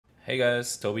Hey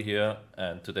guys, Toby here,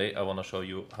 and today I want to show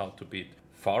you how to beat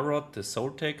Foulrot The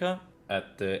Soultaker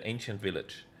at the Ancient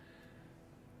Village.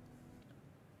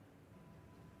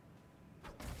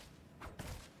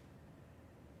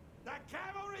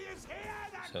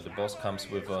 So the boss comes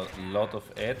with a lot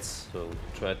of ads, so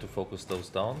try to focus those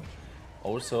down.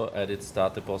 Also I did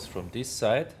start the boss from this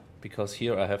side, because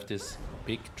here I have this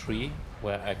big tree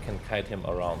where I can kite him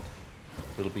around.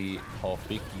 Will be of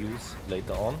big use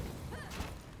later on.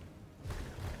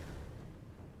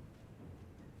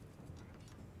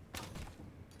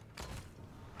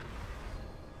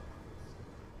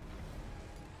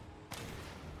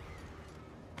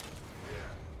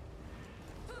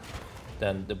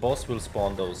 Then the boss will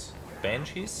spawn those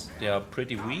banshees. They are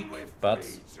pretty weak, but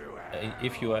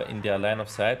if you are in their line of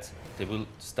sight, they will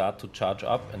start to charge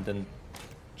up and then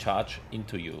charge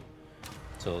into you.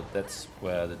 So that's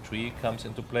where the tree comes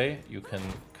into play. You can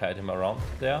kite him around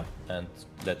there and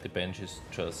let the banshees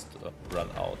just run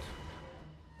out.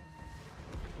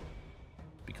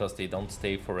 Because they don't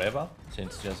stay forever,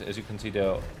 since just as you can see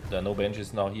there are no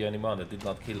banshees now here anymore, and I did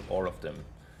not kill all of them.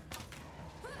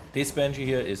 This banshee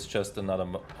here is just another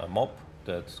mob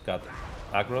that got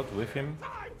aggroed with him.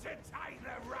 Time to take the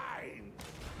reins.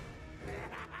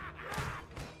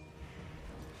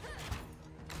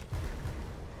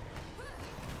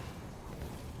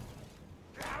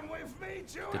 Come with me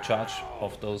to The charge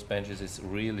of those banshees is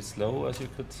really slow, as you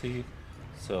could see,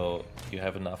 so you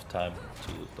have enough time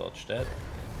to dodge that.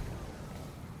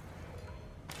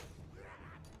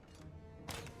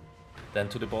 Then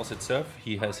to the boss itself,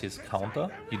 he has his counter.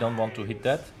 You don't want to hit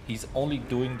that. He's only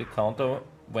doing the counter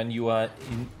when you are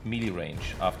in melee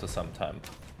range after some time.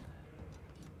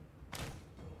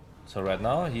 So right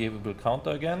now he will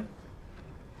counter again.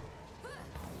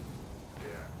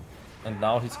 And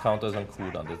now his counter is on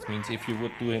cooldown. That means if you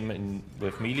would do him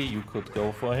with melee, you could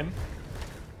go for him.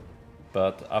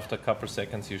 But after a couple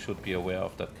seconds you should be aware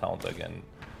of that counter again.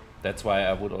 That's why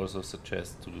I would also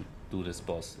suggest to do this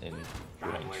boss in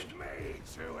ranged.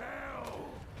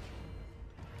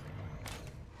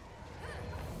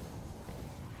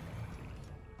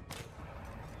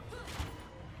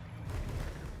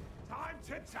 Time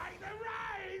to take the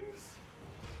reins.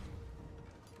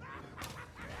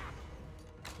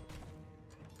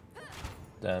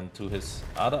 Then to his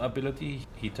other ability,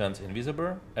 he turns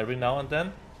invisible every now and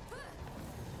then.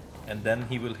 And then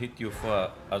he will hit you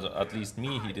for, at least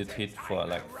me, he did hit for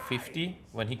like 50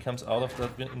 when he comes out of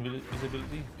that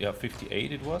invisibility. Yeah,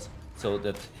 58 it was. So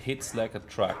that hits like a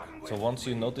truck. So once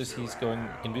you notice he's going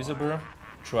invisible,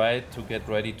 try to get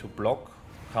ready to block,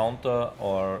 counter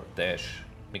or dash,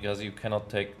 because you cannot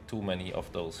take too many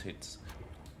of those hits.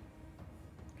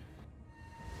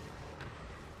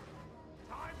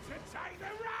 Time to take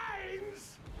the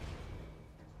reins.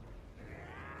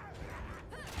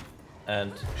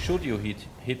 And should you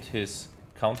hit his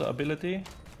counter ability,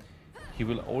 he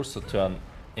will also turn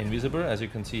invisible, as you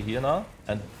can see here now,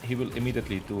 and he will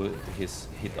immediately do his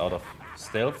hit out of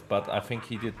stealth, but I think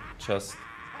he did just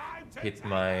hit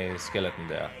my skeleton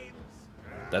there.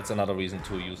 That's another reason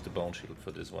to use the bone shield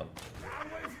for this one.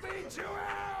 Come with me to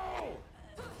hell.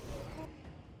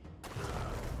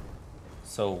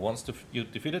 So once you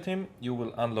defeated him, you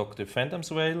will unlock the Phantom's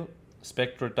Veil,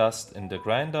 Spectral Dust in the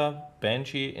Grinder,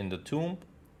 Banshee in the Tomb,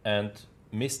 and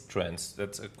Mist Trance.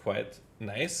 That's a quite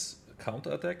nice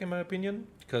counter attack in my opinion,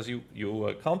 because you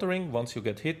are countering. Once you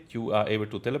get hit, you are able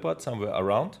to teleport somewhere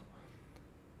around,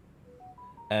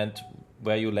 and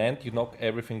where you land you knock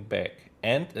everything back,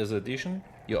 and as addition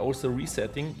you're also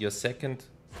resetting your second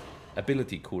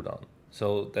ability cooldown.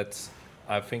 So that's,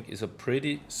 I think, is a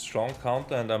pretty strong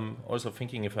counter, and I'm also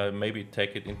thinking if I maybe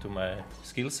take it into my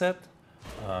skill set.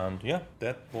 And yeah,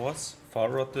 that was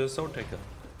Foulrot The Soultaker.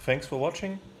 Thanks for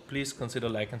watching, please consider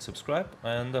like and subscribe,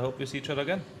 and I hope we see each other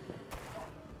again.